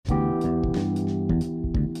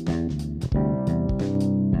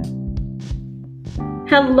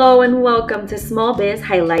Hello and welcome to Small Biz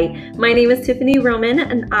Highlight. My name is Tiffany Roman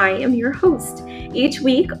and I am your host. Each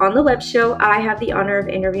week on the web show, I have the honor of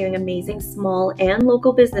interviewing amazing small and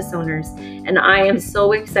local business owners, and I am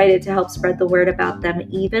so excited to help spread the word about them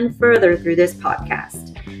even further through this podcast.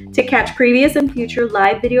 To catch previous and future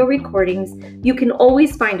live video recordings, you can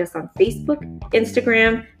always find us on Facebook,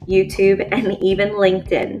 Instagram, YouTube, and even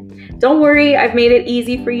LinkedIn. Don't worry, I've made it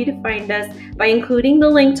easy for you to find us by including the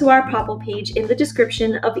link to our Popl page in the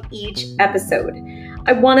description of each episode.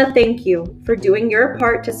 I want to thank you for doing your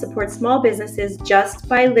part to support small businesses just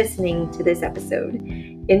by listening to this episode.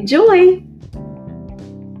 Enjoy!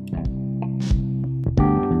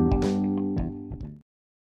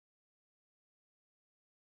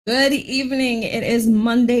 Good evening. It is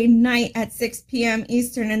Monday night at 6 p.m.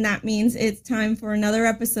 Eastern, and that means it's time for another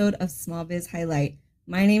episode of Small Biz Highlight.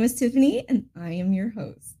 My name is Tiffany, and I am your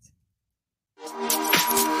host.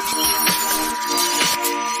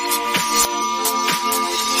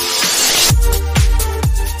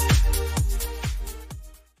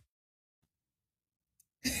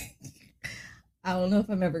 I don't know if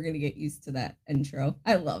I'm ever going to get used to that intro.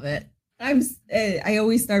 I love it. I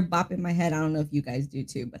always start bopping my head. I don't know if you guys do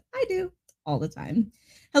too, but I do all the time.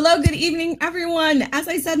 Hello, good evening, everyone. As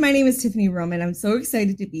I said, my name is Tiffany Roman. I'm so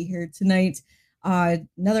excited to be here tonight.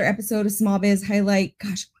 Another episode of Small Biz Highlight.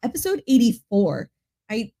 Gosh, episode 84.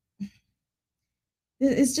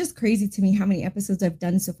 It's just crazy to me how many episodes I've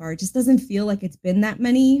done so far. It just doesn't feel like it's been that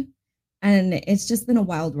many, and it's just been a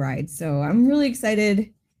wild ride. So I'm really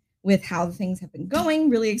excited with how things have been going,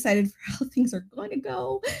 really excited for how things are going to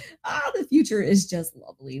go. The future is just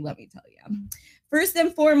lovely, let me tell you. First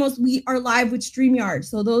and foremost, we are live with StreamYard.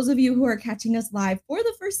 So those of you who are catching us live for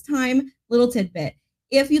the first time, little tidbit.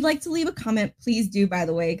 If you'd like to leave a comment, please do, by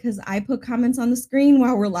the way, because I put comments on the screen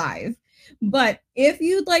while we're live. But if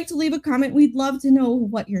you'd like to leave a comment, we'd love to know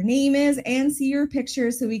what your name is and see your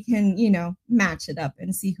picture so we can, match it up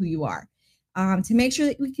and see who you are. To make sure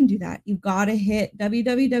that we can do that, you've got to hit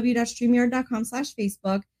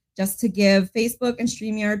www.streamyard.com/Facebook just to give Facebook and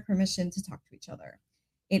StreamYard permission to talk to each other.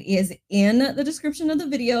 It is in the description of the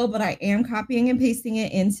video, but I am copying and pasting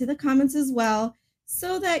it into the comments as well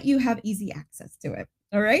so that you have easy access to it.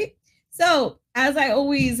 All right. So as I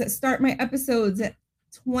always start my episodes,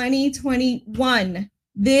 2021,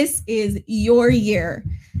 this is your year.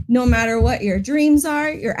 No matter what your dreams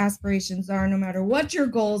are, your aspirations are, no matter what your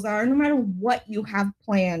goals are, no matter what you have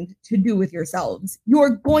planned to do with yourselves, you're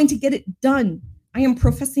going to get it done. I am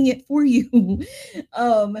professing it for you.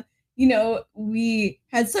 We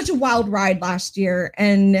had such a wild ride last year,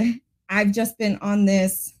 and I've just been on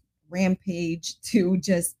this rampage to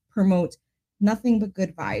just promote nothing but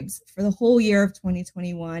good vibes for the whole year of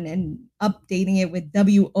 2021 and updating it with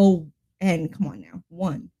WON. Come on now,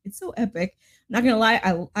 one. It's so epic. I'm not gonna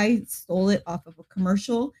lie, I stole it off of a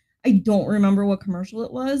commercial. I don't remember what commercial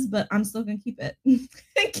it was, but I'm still gonna keep it and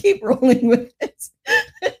keep rolling with it.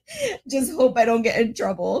 Just hope I don't get in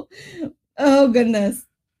trouble. Oh goodness.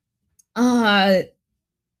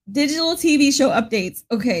 Digital TV show updates.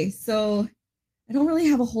 Okay, so I don't really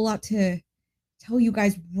have a whole lot to tell you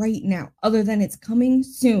guys right now, other than it's coming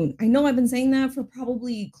soon. I know I've been saying that for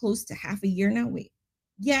probably close to half a year now. Wait.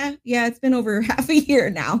 Yeah, it's been over half a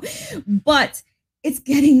year now, but it's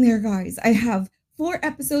getting there, guys. I have 4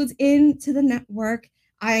 episodes into the network.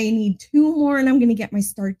 I need 2 more and I'm going to get my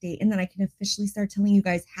start date, and then I can officially start telling you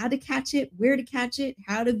guys how to catch it, where to catch it,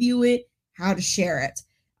 how to view it, how to share it.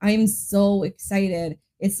 I'm so excited.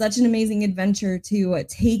 It's such an amazing adventure to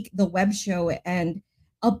take the web show and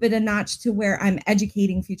up it a notch to where I'm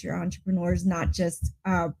educating future entrepreneurs, not just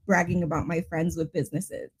bragging about my friends with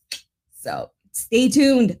businesses. So stay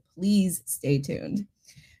tuned. Please stay tuned.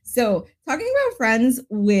 So talking about friends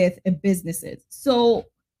with businesses. So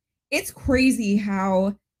it's crazy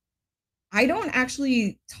how I don't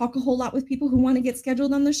actually talk a whole lot with people who want to get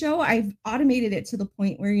scheduled on the show. I've automated it to the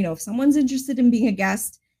point where, if someone's interested in being a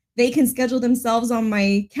guest, they can schedule themselves on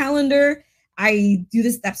my calendar. I do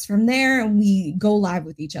the steps from there and we go live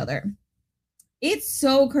with each other. It's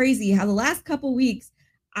so crazy how the last couple weeks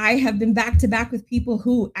I have been back to back with people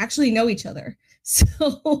who actually know each other.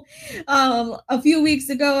 So a few weeks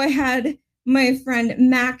ago, I had my friend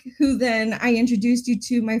Mac, who then I introduced you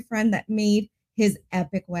to my friend that made his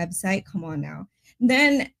epic website. Come on now.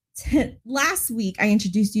 Then last week, I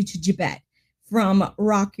introduced you to Jabet from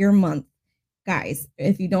Rock Your Month. Guys,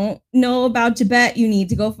 if you don't know about Jabet, you need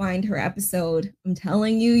to go find her episode. I'm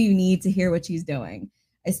telling you, you need to hear what she's doing,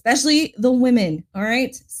 especially the women. All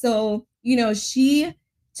right. So, she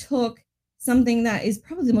took something that is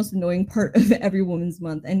probably the most annoying part of every woman's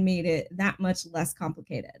month and made it that much less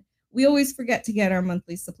complicated. we always forget to get our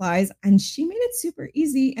monthly supplies, and she made it super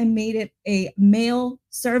easy and made it a mail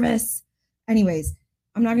service. Anyways,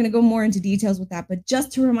 I'm not going to go more into details with that, but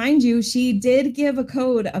just to remind you, she did give a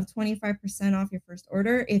code of 25% off your first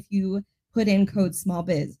order if you put in code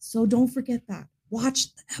SMALLBIZ. So don't forget that.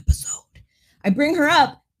 Watch the episode. I bring her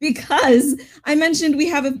up because I mentioned we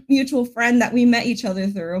have a mutual friend that we met each other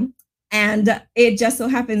through. And it just so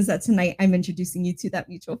happens that tonight I'm introducing you to that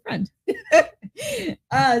mutual friend.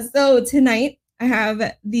 So tonight I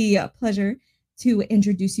have the pleasure to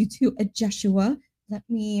introduce you to Joshua. Let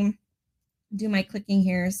me do my clicking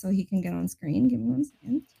here so he can get on screen. Give me 1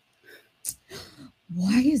 second.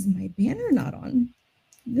 Why is my banner not on?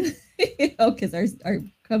 Oh, because our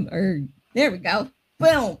there we go.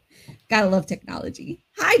 Boom. Gotta love technology.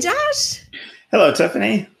 Hi, Josh. Hello,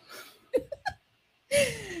 Tiffany.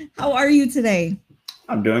 How are you today?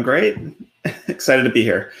 I'm doing great. Excited to be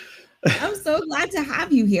here. I'm so glad to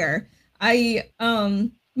have you here. I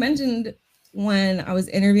mentioned when I was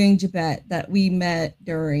interviewing Jabet that we met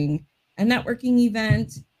during a networking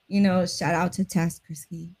event. You know, shout out to Tess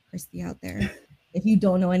Christie out there. If you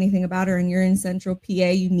don't know anything about her and you're in Central PA,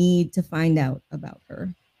 you need to find out about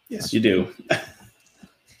her. Yes, you do.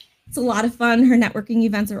 It's a lot of fun. Her networking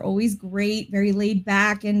events are always great, very laid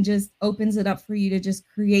back, and just opens it up for you to just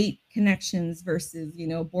create connections versus, you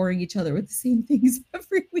know, boring each other with the same things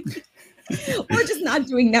every week or just not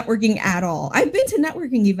doing networking at all. I've been to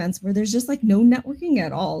networking events where there's just like no networking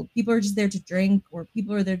at all. People are just there to drink or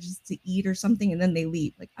people are there just to eat or something and then they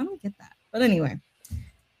leave. Like, I don't get that. But anyway,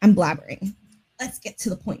 I'm blabbering. Let's get to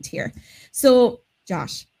the point here. So,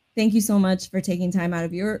 Josh, thank you so much for taking time out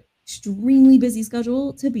of your extremely busy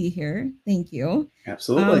schedule to be here. Thank you.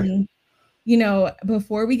 Absolutely. You know,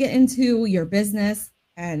 before we get into your business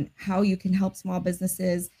and how you can help small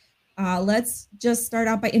businesses, let's just start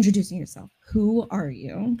out by introducing yourself. Who are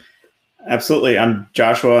you? Absolutely. I'm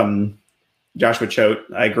Joshua. I'm Joshua Choate.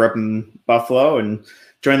 I grew up in Buffalo and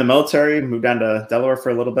joined the military, moved down to Delaware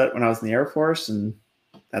for a little bit when I was in the Air Force. And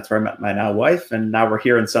that's where I met my now wife. And now we're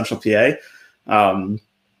here in Central PA.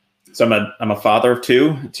 So I'm a father of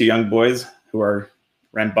two young boys who are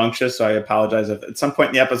rambunctious. So I apologize if at some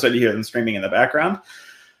point in the episode you hear them screaming in the background.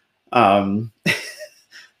 But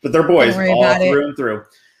they're boys all through and through.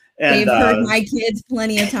 And they've heard my kids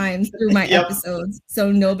plenty of times through my episodes, so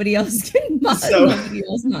nobody else can nobody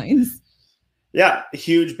else minds. Yeah,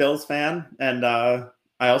 huge Bills fan, and I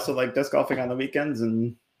also like disc golfing on the weekends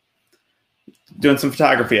and doing some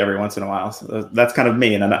photography every once in a while. So that's kind of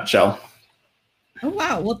me in a nutshell. Oh,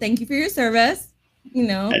 wow. Well, thank you for your service. You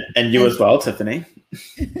know, and you as well, Tiffany.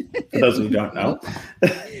 For those who don't know.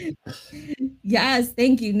 Yes,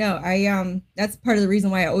 thank you. No, that's part of the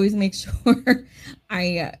reason why I always make sure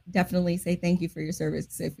I definitely say thank you for your service,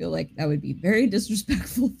 because I feel like that would be very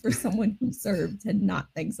disrespectful for someone who served to not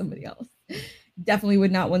thank somebody else. Definitely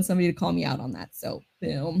would not want somebody to call me out on that. So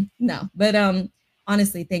boom. No, but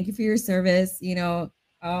honestly, thank you for your service. You know,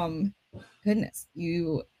 goodness,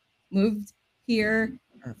 you moved here,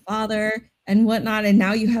 our father and whatnot, and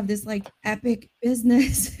now you have this like epic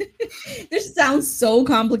business. This sounds so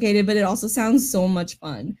complicated, but it also sounds so much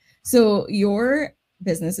fun. So your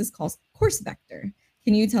business is called Course Vector.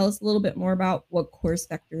 Can you tell us a little bit more about what Course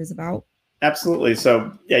Vector is about? Absolutely.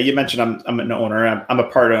 So yeah, you mentioned I'm an owner. I'm a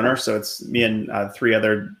part owner, so it's me and three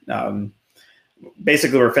other.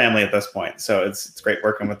 Basically, we're family at this point, so it's great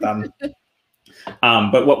working with them.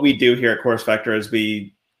 But what we do here at Course Vector is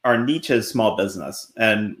our niche is small business,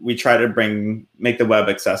 and we try to make the web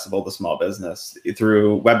accessible to small business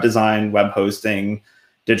through web design, web hosting,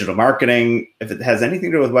 digital marketing. If it has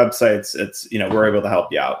anything to do with websites, we're able to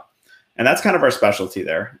help you out. And that's kind of our specialty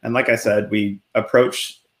there. And like I said, we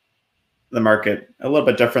approach the market a little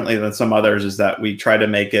bit differently than some others, is that we try to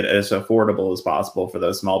make it as affordable as possible for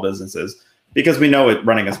those small businesses, because we know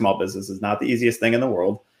running a small business is not the easiest thing in the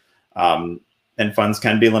world. And funds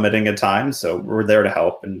can be limiting at times. So we're there to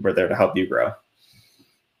help, and we're there to help you grow.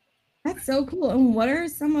 That's so cool. And what are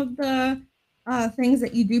some of the things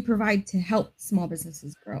that you do provide to help small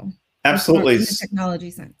businesses grow? Absolutely. In the technology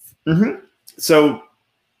sense. Mm-hmm. So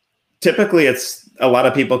typically it's a lot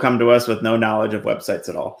of people come to us with no knowledge of websites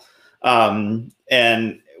at all.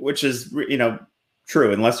 And which is,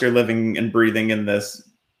 true, unless you're living and breathing in this,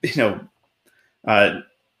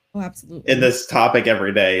 Oh, absolutely. in this topic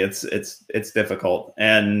every day, it's difficult.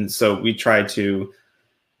 And so we try to,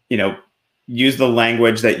 use the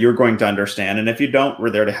language that you're going to understand. And if you don't, we're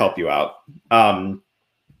there to help you out.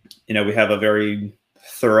 We have a very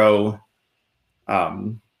thorough,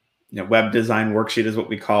 web design worksheet is what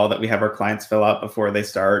we call that we have our clients fill out before they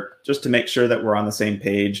start, just to make sure that we're on the same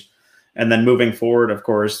page. And then moving forward, of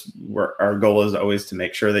course, our goal is always to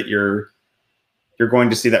make sure that you're going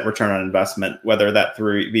to see that return on investment, whether that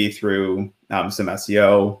be through some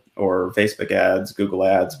SEO or Facebook ads, Google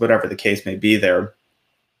ads, whatever the case may be there.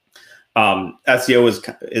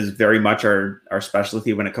 SEO is very much our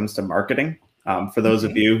specialty when it comes to marketing. For those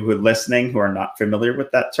of you who are listening who are not familiar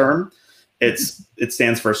with that term, it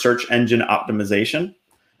stands for search engine optimization,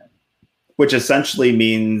 which essentially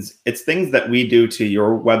means it's things that we do to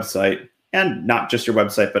your website, and not just your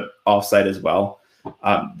website, but offsite as well,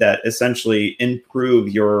 that essentially improve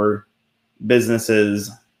your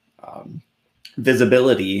business's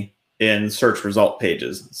visibility in search result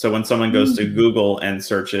pages. So when someone goes to Google and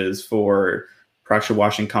searches for pressure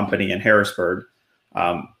washing company in Harrisburg,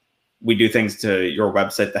 we do things to your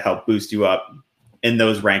website to help boost you up in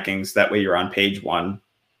those rankings. That way you're on page one.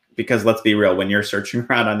 Because let's be real, when you're searching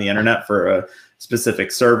around on the internet for a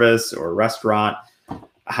specific service or restaurant,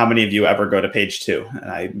 how many of you ever go to page two?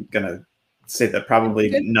 And I'm going to say that probably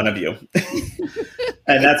none of you.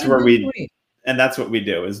 And that's where that's what we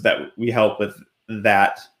do, is that we help with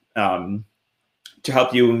that, to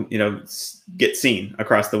help you, get seen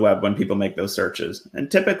across the web when people make those searches.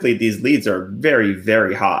 And typically these leads are very,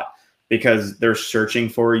 very hot because they're searching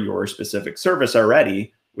for your specific service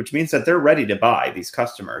already, which means that they're ready to buy, these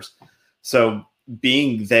customers. So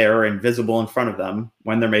being there and visible in front of them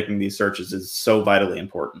when they're making these searches is so vitally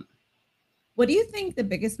important. What do you think the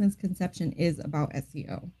biggest misconception is about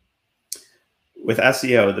SEO? With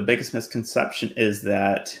SEO, the biggest misconception is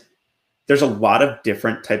that there's a lot of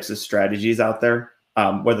different types of strategies out there,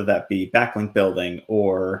 whether that be backlink building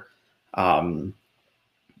or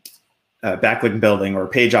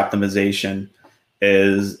page optimization,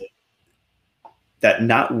 is that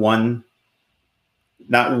not one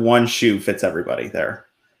shoe fits everybody there.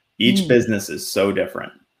 Each business is so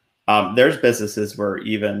different. There's businesses where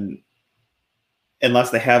even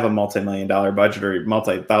unless they have a multi-million-dollar budget or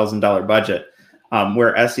multi-thousand-dollar budget,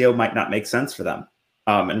 where SEO might not make sense for them.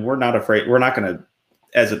 And we're not afraid. We're not going to,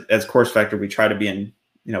 as Course Factor, we try to be in,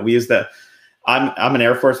 we use I'm an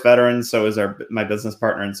Air Force veteran, so is my business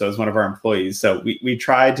partner, and so is one of our employees. So we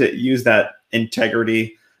try to use that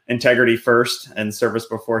integrity first and service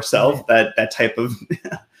before self, that type of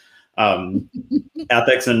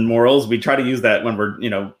ethics and morals. We try to use that when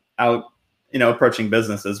we're, out, approaching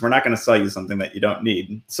businesses. We're not going to sell you something that you don't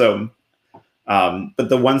need. So, but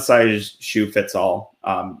the one size shoe fits all.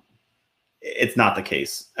 It's not the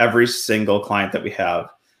case. Every single client that we have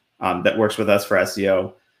that works with us for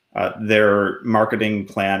SEO, their marketing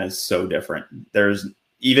plan is so different. There's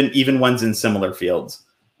even ones in similar fields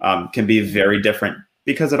can be very different,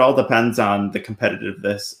 because it all depends on the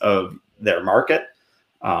competitiveness of their market,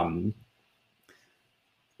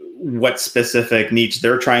 what specific niche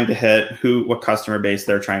they're trying to hit, what customer base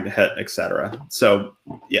they're trying to hit, etc. So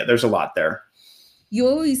yeah, there's a lot there. You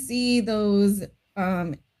always see those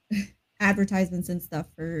advertisements and stuff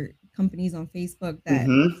for companies on Facebook that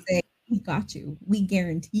say, "We got you. We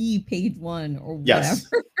guarantee page one," or whatever.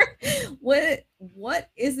 Yes. What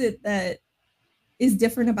is it that is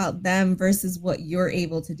different about them versus what you're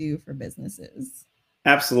able to do for businesses?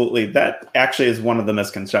 Absolutely. That actually is one of the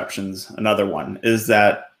misconceptions. Another one is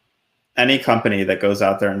that any company that goes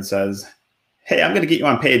out there and says, "Hey, I'm going to get you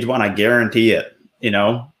on page one, I guarantee it,"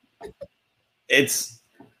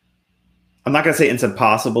 I'm not going to say it's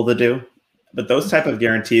impossible to do, but those type of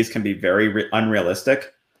guarantees can be very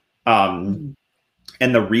unrealistic. And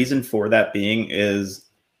the reason for that being is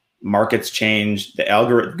markets change.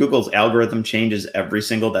 Google's algorithm changes every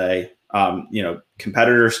single day.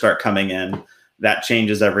 Competitors start coming in. That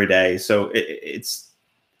changes every day. So it's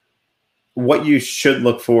what you should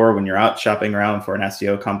look for when you're out shopping around for an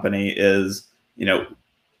SEO company is,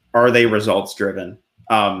 are they results driven?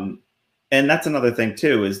 And that's another thing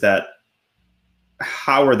too, is that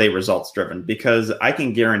how are they results driven? Because I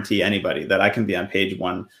can guarantee anybody that I can be on page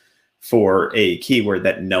one for a keyword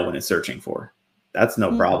that no one is searching for. That's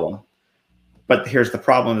no problem. But here's the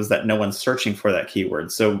problem, is that no one's searching for that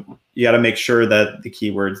keyword. So you got to make sure that the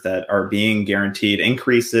keywords that are being guaranteed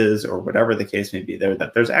increases, or whatever the case may be there,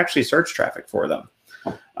 that there's actually search traffic for them.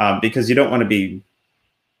 Because you don't want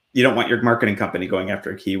your marketing company going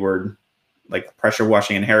after a keyword like pressure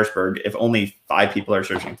washing in Harrisburg if only 5 people are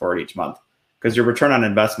searching for it each month, because your return on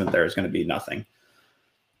investment there is going to be nothing.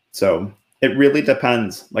 So it really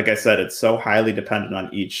depends. Like I said, it's so highly dependent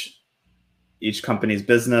on each company's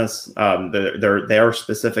business, their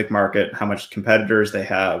specific market, how much competitors they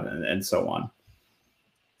have, and so on.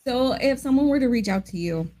 So if someone were to reach out to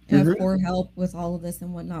you for help with all of this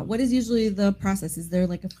and whatnot, what is usually the process? Is there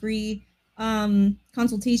like a free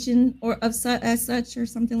consultation or as such or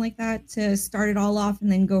something like that to start it all off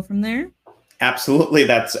and then go from there? Absolutely.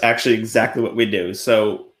 That's actually exactly what we do.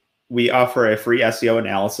 So we offer a free SEO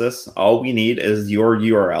analysis. All we need is your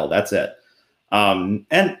URL. That's it.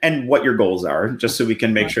 And what your goals are, just so we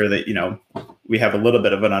can make sure that, we have a little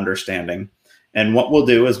bit of an understanding. And what we'll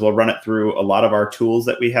do is we'll run it through a lot of our tools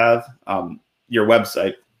that we have, your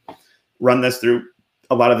website, run this through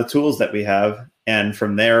a lot of the tools that we have. And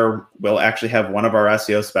from there, we'll actually have one of our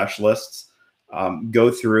SEO specialists go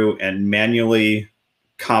through and manually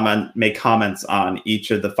make comments on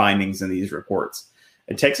each of the findings in these reports.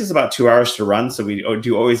 It takes us about 2 hours to run. So we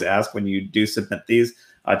do always ask when you do submit these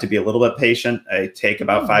to be a little bit patient. They take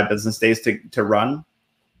about 5 business days to run.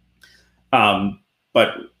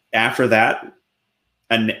 But after that,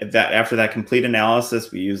 after that complete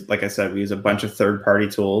analysis, we use, like I said, we use a bunch of third-party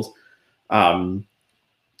tools. When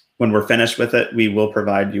we're finished with it, we will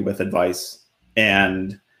provide you with advice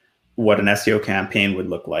and what an SEO campaign would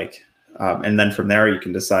look like. And then from there, you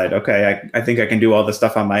can decide, okay, I think I can do all this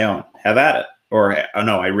stuff on my own. Have at it. Or, oh,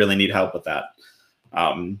 no, I really need help with that.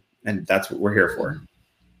 And that's what we're here for.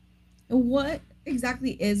 What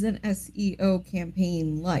exactly is an SEO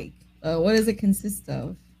campaign like? What does it consist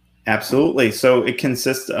of? Absolutely. So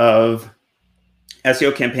SEO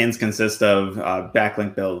campaigns consist of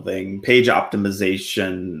backlink building, page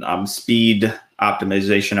optimization, speed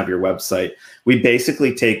optimization of your website. We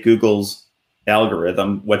basically take Google's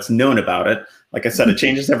algorithm, what's known about it. Like I said, it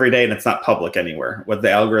changes every day and it's not public anywhere, what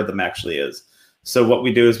the algorithm actually is. So what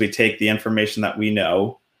we do is we take the information that we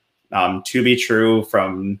know to be true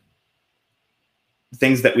from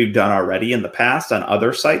things that we've done already in the past on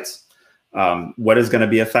other sites. What is going to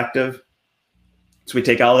be effective? So we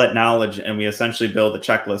take all that knowledge and we essentially build a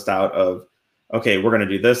checklist out of, okay, we're going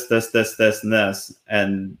to do this, this, this, this, and this.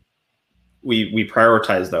 And we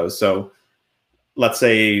prioritize those. So let's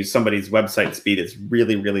say somebody's website speed is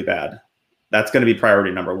really, really bad. That's going to be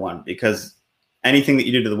priority number 1, because anything that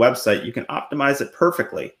you do to the website, you can optimize it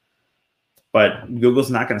perfectly. But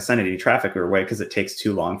Google's not going to send any traffic your way because it takes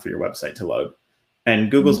too long for your website to load.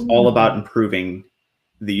 And Google's all about improving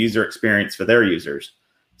the user experience for their users.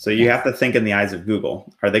 So you have to think in the eyes of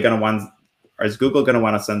Google. Is Google going to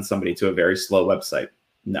want to send somebody to a very slow website?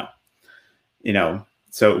 No.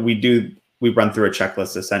 So we run through a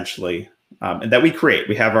checklist essentially, and that we create.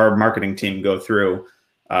 We have our marketing team go through.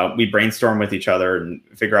 We brainstorm with each other and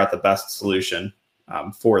figure out the best solution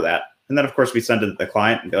for that. And then, of course, we send it to the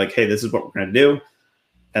client and be like, hey, this is what we're going to do.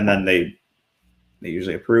 And then they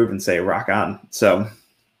usually approve and say, rock on. So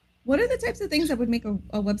what are the types of things that would make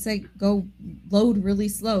a website load really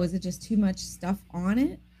slow? Is it just too much stuff on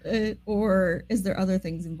it? Or is there other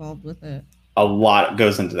things involved with it? A lot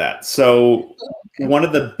goes into that. So one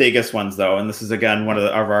of the biggest ones, though, and this is, again, one of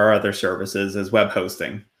our other services, is web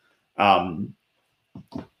hosting.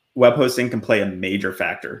 Web hosting can play a major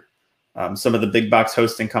factor. Some of the big box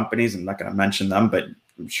hosting companies, I'm not going to mention them, but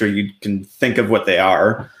I'm sure you can think of what they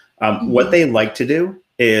are. What they like to do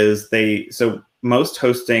is so most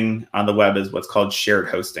hosting on the web is what's called shared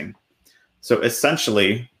hosting. So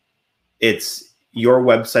essentially, it's your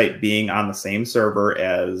website being on the same server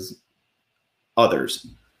as others,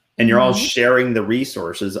 and you're all sharing the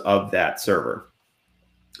resources of that server.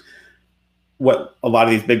 What a lot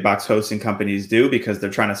of these big box hosting companies do, because they're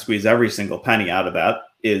trying to squeeze every single penny out of that,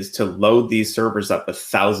 is to load these servers up with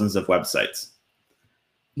thousands of websites,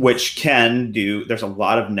 which there's a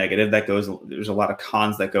lot of negative there's a lot of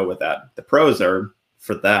cons that go with that. The pros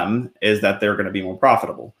for them is that they're going to be more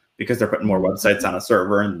profitable because they're putting more websites on a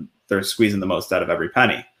server and they're squeezing the most out of every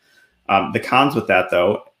penny. The cons with that,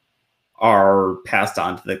 though, are passed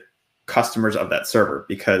on to the customers of that server,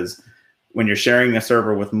 because when you're sharing a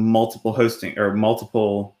server with multiple hosting or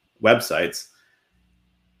multiple websites,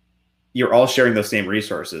 you're all sharing those same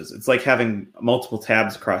resources. It's like having multiple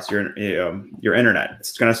tabs across your internet.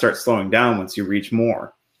 It's going to start slowing down once you reach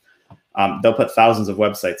more. They'll put thousands of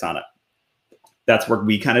websites on it. That's where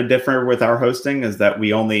we kind of differ with our hosting, is that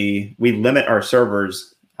we limit our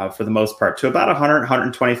servers for the most part to about 100,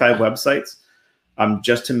 125 websites,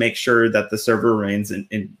 just to make sure that the server remains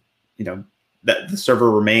that the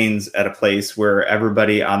server remains at a place where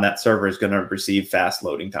everybody on that server is going to receive fast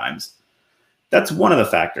loading times. That's one of the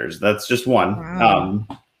factors. That's just one. Wow.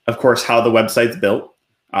 Of course, how the website's built.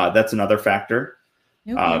 That's another factor.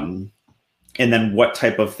 Okay. And then what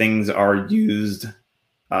type of things are used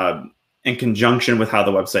in conjunction with how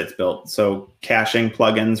the website's built. So caching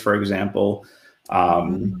plugins, for example,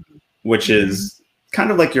 which is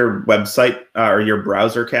kind of like your website or your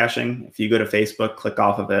browser caching. If you go to Facebook, click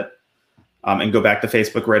off of it. and go back to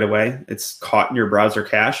Facebook right away. It's caught in your browser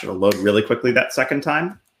cache. It'll load really quickly that second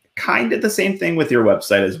time. Kind of the same thing with your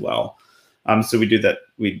website as well. So we do that.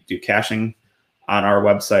 We do caching on our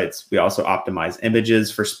websites. We also optimize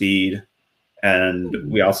images for speed,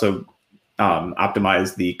 and we also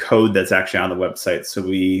optimize the code that's actually on the website. So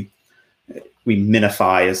we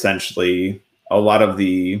minify essentially a lot of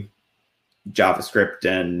the JavaScript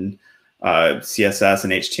and CSS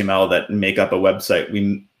and HTML that make up a website.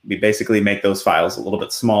 We basically make those files a little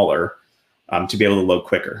bit smaller to be able to load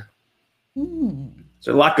quicker.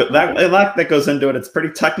 So a lot that goes into it. It's pretty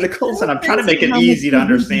technical, and I'm trying to make it easy to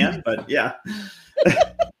understand. But yeah,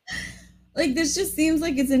 like this just seems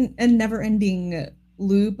like it's a never-ending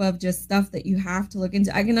loop of just stuff that you have to look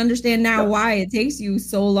into. I can understand now why it takes you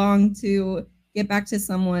so long to get back to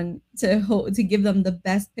someone to give them the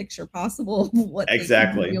best picture possible of what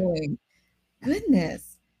exactly they can be doing.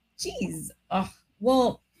 Goodness, geez. Oh,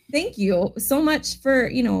 well, thank you so much for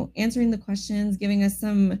answering the questions, giving us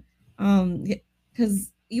some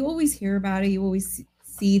because you always hear about it, you always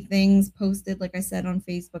see things posted, like I said, on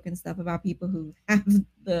Facebook and stuff about people who have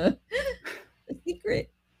the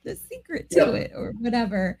secret to it or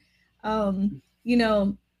whatever.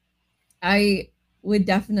 I would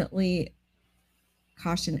definitely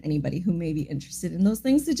caution anybody who may be interested in those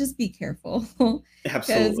things to just be careful.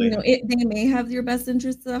 Absolutely. Because they may have your best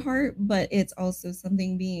interests at heart, but it's also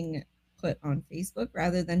something being put on Facebook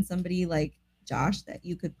rather than somebody like Josh that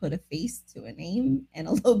you could put a face to a name and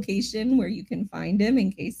a location where you can find him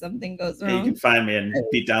in case something goes wrong. You can find me and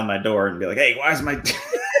beat down my door and be like, "Hey, why is my?"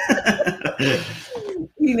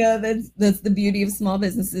 That's the beauty of small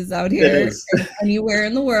businesses out here. Anywhere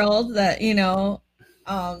in the world that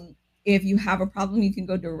if you have a problem, you can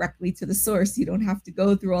go directly to the source. You don't have to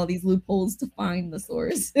go through all these loopholes to find the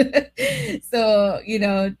source. So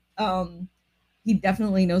he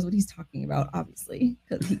definitely knows what he's talking about, obviously,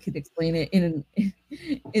 because he could explain it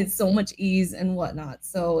in so much ease and whatnot.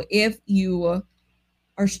 So if you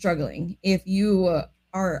are struggling, if you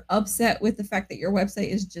are upset with the fact that your website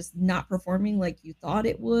is just not performing like you thought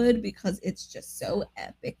it would because it's just so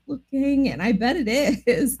epic looking, and I bet it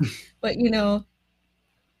is, but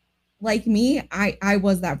like me, I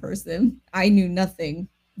was that person. I knew nothing,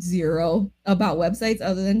 zero about websites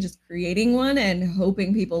other than just creating one and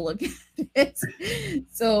hoping people look at it.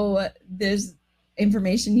 So there's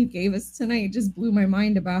information you gave us tonight just blew my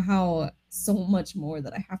mind about how so much more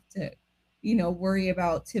that I have to, worry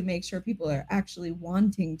about to make sure people are actually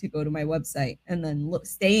wanting to go to my website and then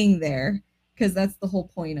staying there, because that's the whole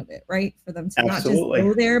point of it, right? For them to not just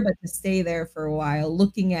go there, but to stay there for a while,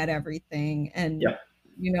 looking at everything and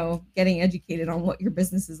getting educated on what your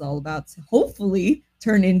business is all about to hopefully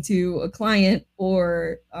turn into a client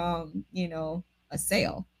or, a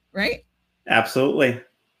sale, right? Absolutely.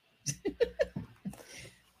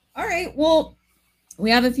 All right. Well, we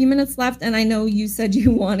have a few minutes left, and I know you said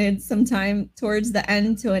you wanted some time towards the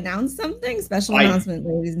end to announce something. Special announcement,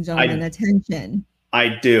 ladies and gentlemen, attention.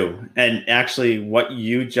 I do. And actually, what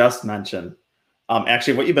you just mentioned, what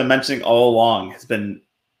you've been mentioning all along has been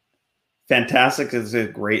fantastic. It's a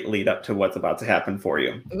great lead up to what's about to happen for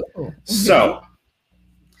you. Ooh, okay. So,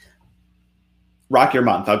 Rock Your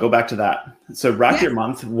Month. I'll go back to that. So, Rock Your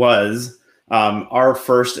Month was our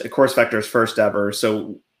first, Course Vector's first ever.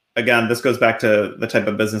 So, again, this goes back to the type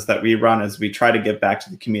of business that we run, is we try to give back to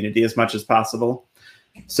the community as much as possible.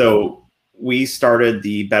 So, we started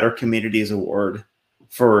the Better Communities Award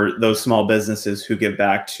for those small businesses who give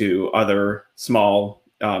back to other small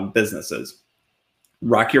businesses.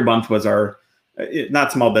 Rock Your Month was our,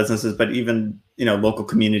 not small businesses, but even, local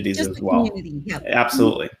communities just as well. Yep.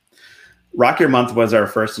 Absolutely. Rock Your Month was our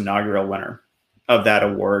first inaugural winner of that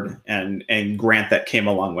award and grant that came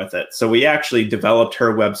along with it. So we actually developed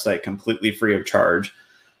her website completely free of charge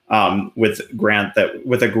with a grant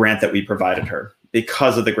that we provided her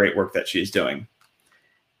because of the great work that she's doing.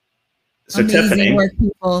 So amazing Tiffany, work,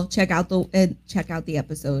 people. Check out the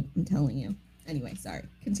episode. I'm telling you. Anyway, sorry.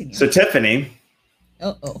 Continue. So Tiffany,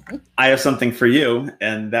 Uh-oh. I have something for you,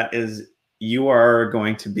 and that is you are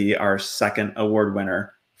going to be our second award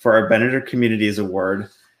winner for our Better Communities Award,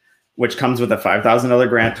 which comes with a $5,000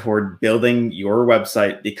 grant toward building your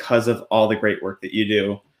website because of all the great work that you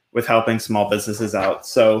do with helping small businesses out.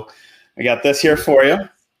 So I got this here for you.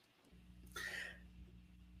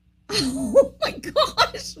 Oh my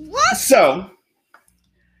gosh. What? So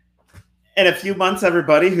in a few months,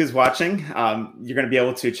 everybody who's watching, you're going to be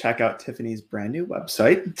able to check out Tiffany's brand new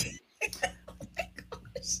website. Oh my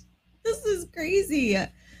gosh. This is crazy.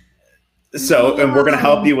 So, and we're going to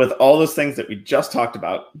help you with all those things that we just talked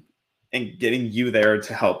about and getting you there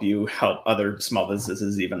to help you help other small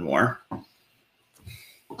businesses even more.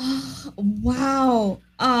 Oh, wow.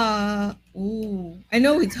 Ooh. I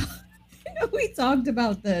know we talked. I know we talked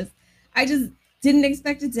about this. I just didn't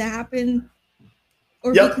expect it to happen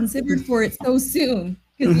or be Yep. considered for it so soon.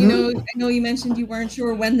 Because Hmm. I know you mentioned you weren't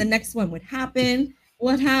sure when the next one would happen,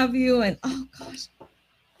 what have you, and oh gosh,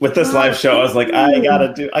 With this live wow, show, I thank was like,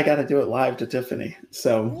 you. I gotta do it live to Tiffany.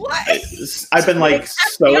 So What? I've been Like like catch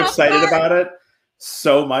me so off excited guard. about it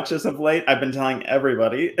so much as of late. I've been telling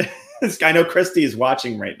everybody. I know Christy is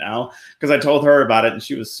watching right now because I told her about it and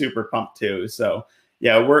she was super pumped too. So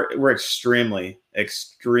yeah, we're extremely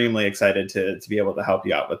excited to be able to help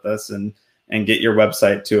you out with this and get your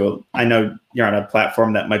website to. I know you're on a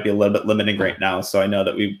platform that might be a little bit limiting right now, so I know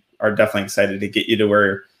that we are definitely excited to get you to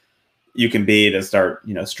where you can be to start,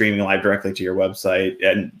 streaming live directly to your website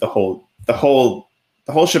and the whole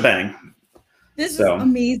shebang. This is So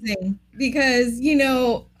amazing because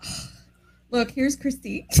look, here's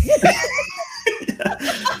Christy.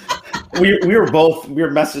 we were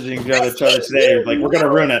messaging each other Christy, today, you like we're gonna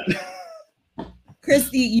knew. ruin it.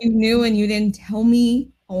 Christy, you knew and you didn't tell me.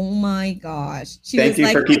 Oh my gosh. She Thank was you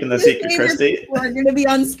like, for "What keeping the secret, Tuesdays or Christy. we're gonna be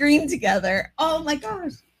on screen together." Oh my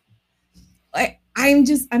gosh. I'm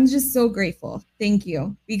just so grateful. Thank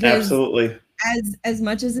you. Because Absolutely. as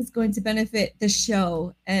much as it's going to benefit the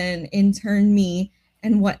show and in turn me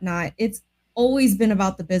and whatnot, it's always been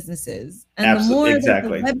about the businesses. And the Absolutely. more that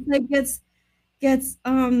the Exactly. website gets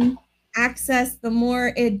access, the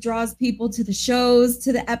more it draws people to the shows,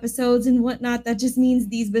 to the episodes and whatnot. That just means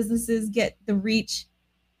these businesses get the reach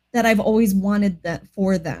that I've always wanted that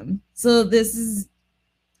for them. So this is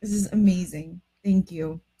amazing. Thank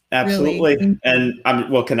you. Really. Absolutely. Thank you. And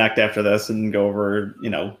we'll connect after this and go over,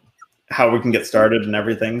 how we can get started and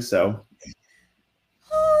everything. So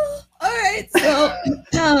All right. So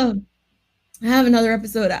I have another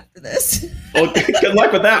episode after this. well, good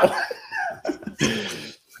luck with that one.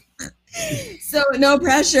 So no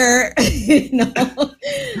pressure. No,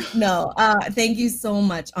 no. Thank you so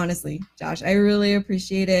much, honestly, Josh. I really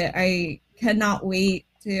appreciate it. I cannot wait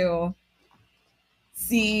to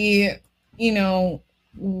see,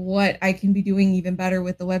 what I can be doing even better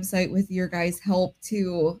with the website with your guys' help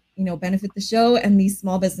to, benefit the show and these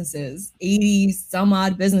small businesses, 80 some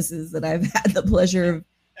odd businesses that I've had the pleasure of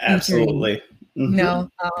featuring. Absolutely. You Hmm. know,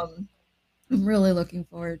 I'm really looking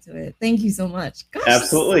forward to it. Thank you so much. Gosh, this is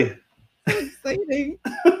Absolutely. so exciting.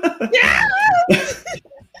 Yeah.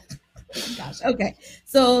 Gosh. Okay.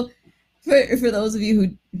 So for those of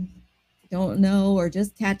you who don't know or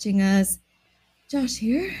just catching us, Josh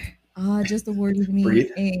here just awarded me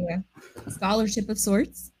Breathe. a scholarship of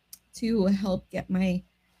sorts to help get my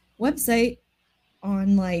website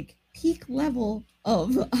on like peak level of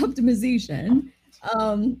optimization.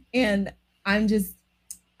 And I'm just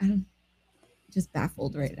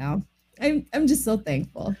baffled right now. I'm just so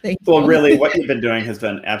thankful. Thank Well, you. really, what you've been doing has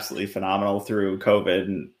been absolutely phenomenal through COVID.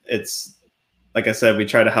 And it's, like I said, we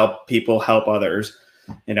try to help people help others.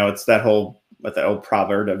 It's that old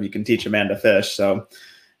proverb of you can teach a man to fish. So,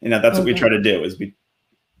 that's what we Okay. try to do is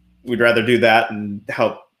we'd rather do that and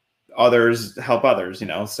help others,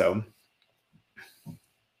 So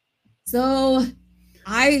So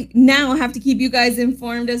I now have to keep you guys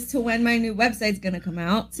informed as to when my new website's going to come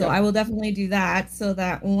out. So yep. I will definitely do that so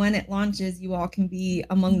that when it launches, you all can be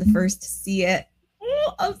among the first to see it.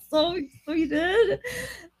 Oh, I'm so excited.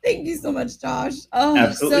 Thank you so much, Josh. Oh,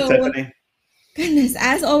 Absolutely, so Tiffany. goodness,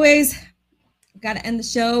 as always, I've got to end the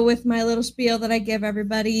show with my little spiel that I give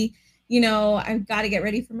everybody. I've got to get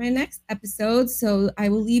ready for my next episode. So I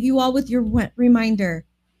will leave you all with your reminder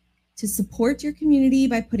to support your community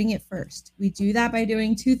by putting it first. We do that by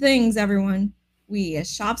doing two things, everyone. We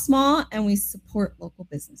shop small and we support local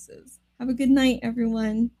businesses. Have a good night,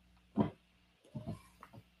 everyone.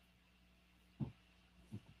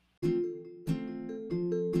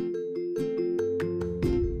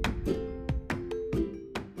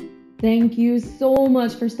 Thank you so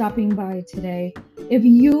much for stopping by today. If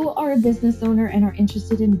you are a business owner and are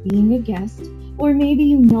interested in being a guest, or maybe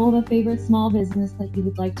you know of a favorite small business that you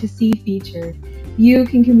would like to see featured, you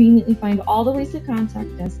can conveniently find all the ways to contact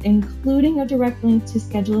us, including a direct link to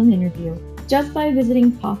schedule an interview, just by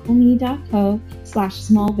visiting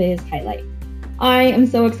popfulme.co/smallbizhighlight. I am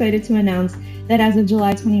so excited to announce that as of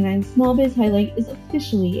July 29th, Small Biz Highlight is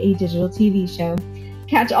officially a digital TV show.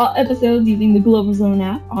 Catch all episodes using the Global Zone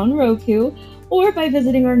app on Roku or by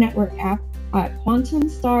visiting our network app at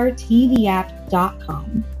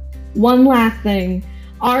quantumstartvapp.com. One last thing.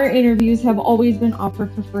 Our interviews have always been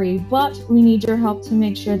offered for free, but we need your help to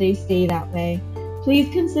make sure they stay that way. Please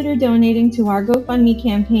consider donating to our GoFundMe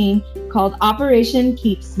campaign called Operation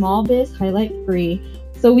Keep Small Biz Highlight Free,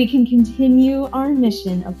 so we can continue our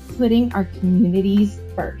mission of putting our communities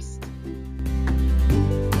first.